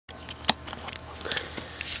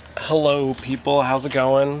Hello people, how's it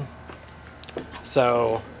going?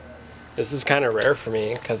 So this is kind of rare for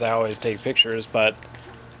me because I always take pictures, but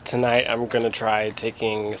tonight I'm gonna try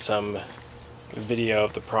taking some video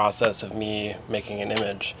of the process of me making an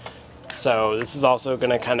image. So this is also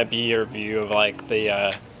gonna kind of be a review of like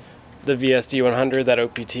the VSD100 that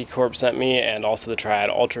OPT Corp sent me, and also the Triad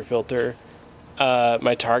Ultra filter.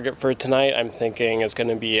 My target for tonight, I'm thinking, is going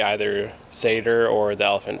to be either Satyr or the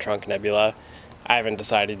Elephant Trunk Nebula. I haven't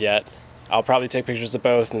decided yet. I'll probably take pictures of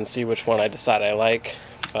both and see which one I decide I like,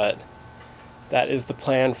 but that is the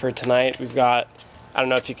plan for tonight. We've got, I don't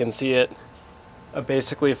know if you can see it, a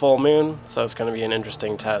basically full moon, so it's going to be an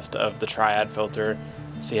interesting test of the Triad filter,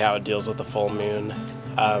 see how it deals with the full moon.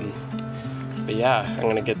 But yeah, I'm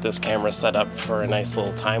going to get this camera set up for a nice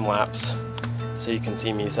little time lapse so you can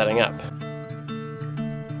see me setting up.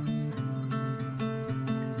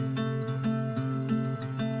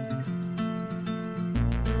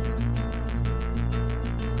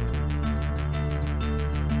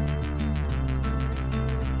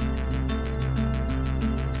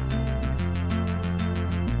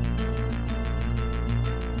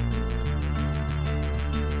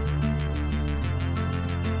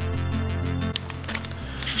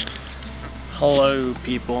 Hello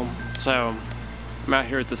people, so I'm out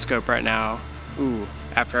here at the scope right now.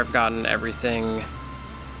 After I've gotten everything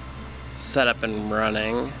set up and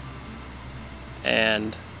running,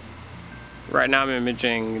 and right now I'm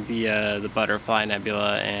imaging the Butterfly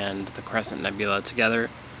Nebula and the Crescent Nebula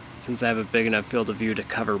together. Since I have a big enough field of view to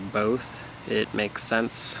cover both, it makes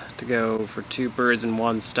sense to go for two birds in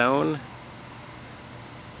one stone.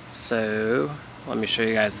 So let me show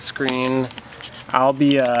you guys the screen. I'll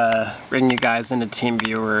be bringing you guys into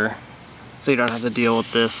TeamViewer so you don't have to deal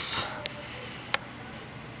with this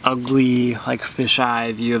ugly, like,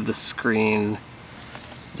 fisheye view of the screen.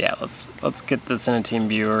 Yeah, let's get this into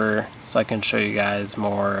TeamViewer so I can show you guys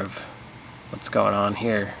more of what's going on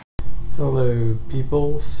here. Hello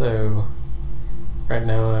people, so right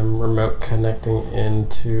now I'm remote connecting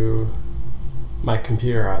into my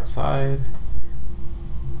computer outside,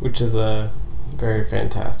 which is a very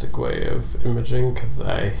fantastic way of imaging because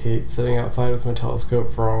I hate sitting outside with my telescope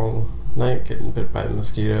for all night getting bit by the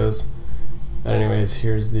mosquitoes. But anyways,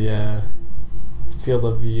 here's the field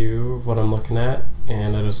of view of what I'm looking at,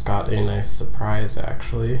 and I just got a nice surprise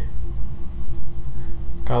actually.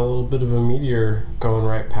 Got a little bit of a meteor going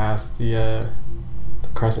right past the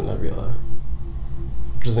Crescent Nebula,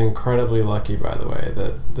 which is incredibly lucky, by the way,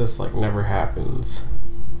 that this like never happens.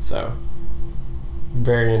 So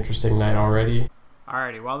very interesting night already.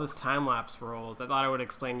 Alrighty, while this time-lapse rolls, I thought I would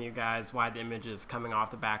explain to you guys why the images coming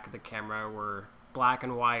off the back of the camera were black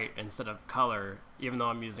and white instead of color, even though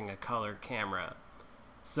I'm using a color camera.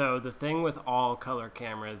 So the thing with all color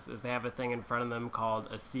cameras is they have a thing in front of them called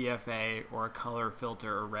a CFA, or a color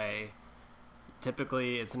filter array.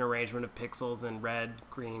 Typically it's an arrangement of pixels in red,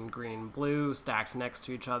 green, green, blue stacked next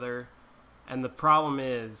to each other. And the problem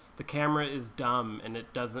is the camera is dumb and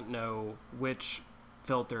it doesn't know which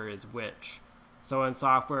filter is which. So in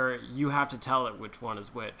software, you have to tell it which one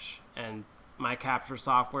is which, and my capture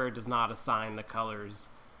software does not assign the colors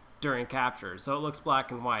during capture, so it looks black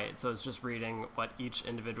and white. So it's just reading what each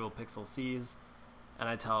individual pixel sees, and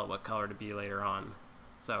I tell it what color to be later on.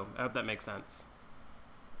 So I hope that makes sense.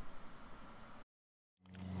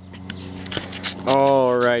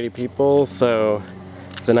 Alrighty people, so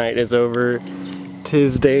the night is over.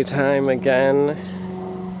 'Tis daytime again.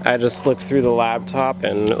 I just looked through the laptop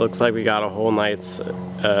and it looks like we got a whole night's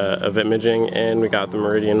of imaging, and we got the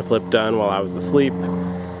meridian flip done while I was asleep.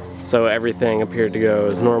 So everything appeared to go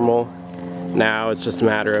as normal. Now it's just a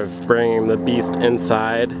matter of bringing the beast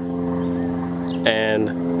inside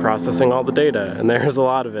and processing all the data. And there's a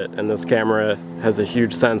lot of it, and this camera has a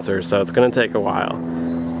huge sensor, so it's gonna take a while.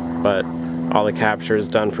 But all the capture is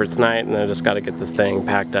done for tonight, and I just gotta get this thing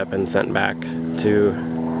packed up and sent back to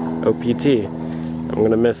OPT. I'm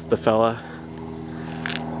gonna miss the fella.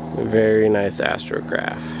 Very nice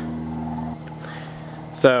astrograph.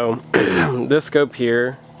 So this scope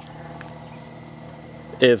here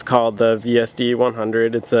is called the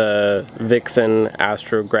VSD100. It's a Vixen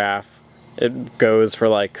astrograph. It goes for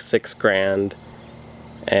like $6 grand,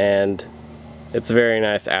 and it's a very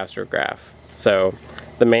nice astrograph. So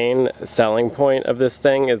the main selling point of this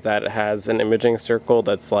thing is that it has an imaging circle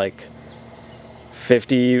that's like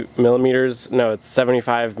 50 millimeters, no, it's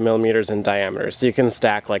 75 millimeters in diameter. So you can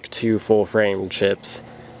stack like two full frame chips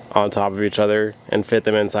on top of each other and fit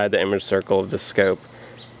them inside the image circle of the scope,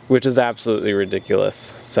 which is absolutely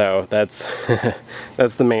ridiculous. So that's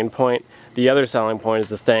that's the main point. The other selling point is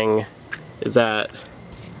this thing is that,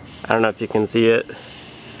 I don't know if you can see it,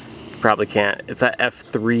 probably can't. It's at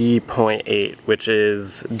f3.8, which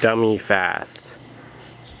is dummy fast.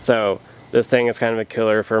 So this thing is kind of a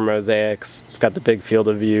killer for mosaics. It's got the big field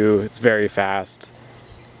of view. It's very fast.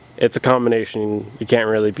 It's a combination you can't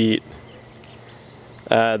really beat.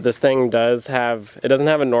 This thing doesn't have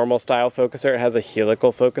a normal style focuser. It has a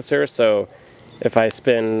helical focuser. So if I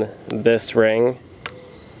spin this ring,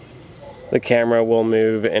 the camera will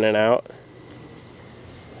move in and out.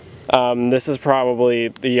 This is probably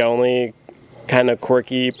the only kind of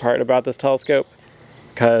quirky part about this telescope,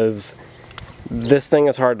 because this thing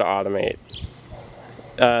is hard to automate.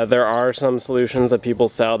 There are some solutions that people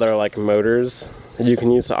sell that are like motors that you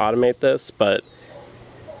can use to automate this, but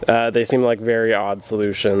they seem like very odd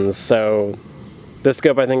solutions. So this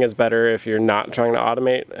scope I think is better if you're not trying to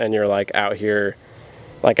automate and you're like out here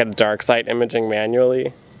like at dark site imaging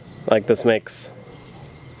manually. Like this makes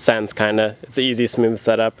sense kinda. It's an easy, smooth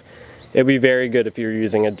setup. It'd be very good if you're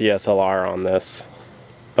using a DSLR on this,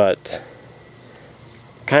 but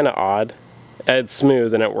kinda odd. It's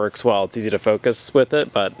smooth and it works well. It's easy to focus with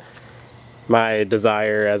it, but my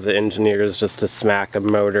desire as an engineer is just to smack a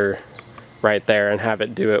motor right there and have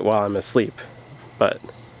it do it while I'm asleep. But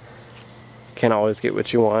can't always get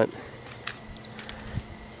what you want.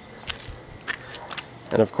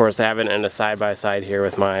 And of course I have it in a side-by-side here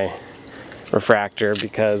with my refractor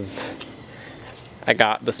because I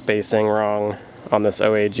got the spacing wrong on this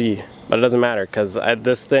OAG. But it doesn't matter because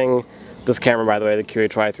this camera, by the way, the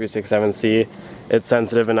QHY367C, it's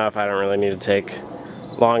sensitive enough I don't really need to take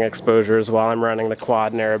long exposures while I'm running the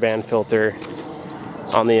quad narrowband filter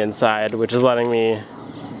on the inside, which is letting me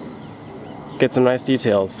get some nice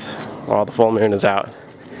details while the full moon is out.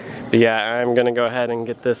 But yeah, I'm gonna go ahead and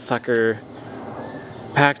get this sucker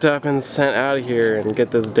packed up and sent out of here and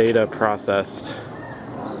get this data processed.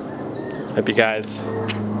 Hope you guys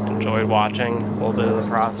enjoyed watching a little bit of the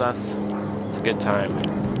process. It's a good time.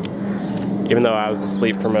 Even though I was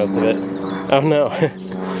asleep for most of it. Oh no,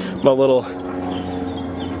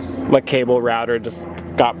 my cable router just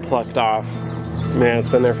got plucked off. Man, it's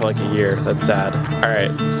been there for like a year. That's sad.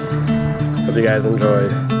 Alright, hope you guys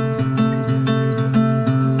enjoyed.